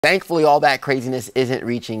Thankfully, all that craziness isn't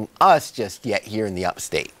reaching us just yet here in the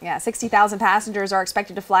upstate. Yeah, 60,000 passengers are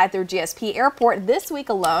expected to fly through GSP Airport this week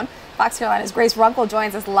alone. Fox Carolina's Grace Runkle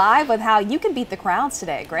joins us live with how you can beat the crowds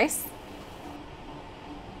today. Grace?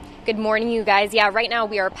 Good morning, you guys. Yeah, right now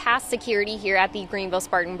we are past security here at the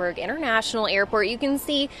Greenville-Spartanburg International Airport. You can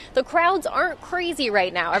see the crowds aren't crazy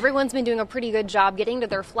right now. Everyone's been doing a pretty good job getting to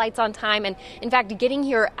their flights on time and, in fact, getting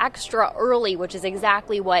here extra early, which is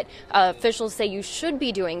exactly what officials say you should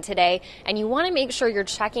be doing today. And you want to make sure you're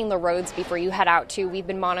checking the roads before you head out, too. We've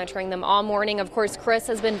been monitoring them all morning. Of course, Chris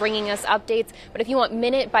has been bringing us updates. But if you want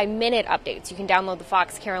minute-by-minute updates, you can download the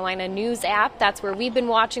Fox Carolina News app. That's where we've been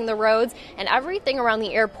watching the roads. And everything around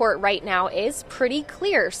the airport right now is pretty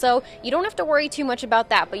clear, so you don't have to worry too much about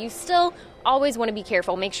that, but you still always want to be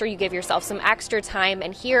careful. Make sure you give yourself some extra time.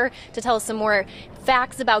 And here to tell us some more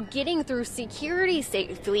facts about getting through security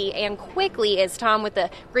safely and quickly is Tom with the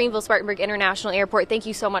Greenville-Spartanburg International Airport. Thank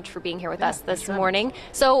you so much for being here with us this morning.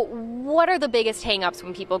 So what are the biggest hang-ups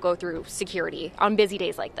when people go through security on busy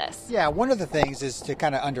days like this? Yeah, one of the things is to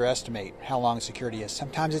kind of underestimate how long security is.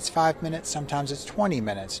 Sometimes it's 5 minutes, sometimes it's 20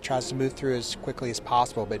 minutes. It tries to move through as quickly as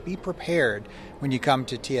possible, but be prepared when you come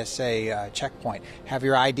to TSA checkpoint. Have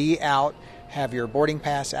your ID out, have your boarding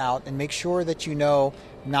pass out, and make sure that you know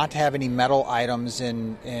not to have any metal items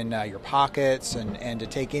in your pockets and to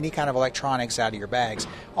take any kind of electronics out of your bags.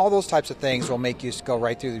 All those types of things will make you go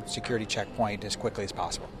right through the security checkpoint as quickly as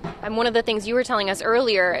possible. And one of the things you were telling us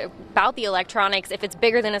earlier about the electronics, if it's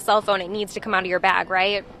bigger than a cell phone, it needs to come out of your bag,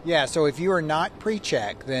 right? Yeah, so if you are not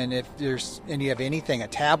pre-checked, then if there's any of anything, a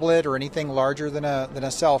tablet or anything larger than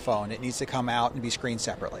a cell phone, it needs to come out and be screened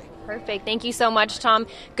separately. Perfect. Thank you so much, Tom.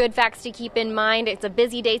 Good facts to keep in mind. It's a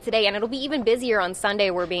busy day today, and it'll be even busier on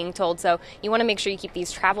Sunday, we're being told. So you want to make sure you keep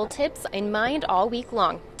these travel tips in mind all week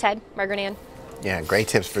long. Ted, Margaret Ann. Yeah, great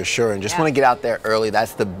tips for sure. And just want to get out there early.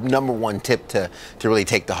 That's the #1 tip to really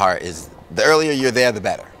take to heart is the earlier you're there, the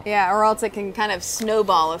better. Yeah, or else it can kind of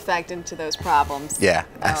snowball effect into those problems. Yeah,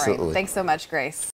 all absolutely. Right. Thanks so much, Grace.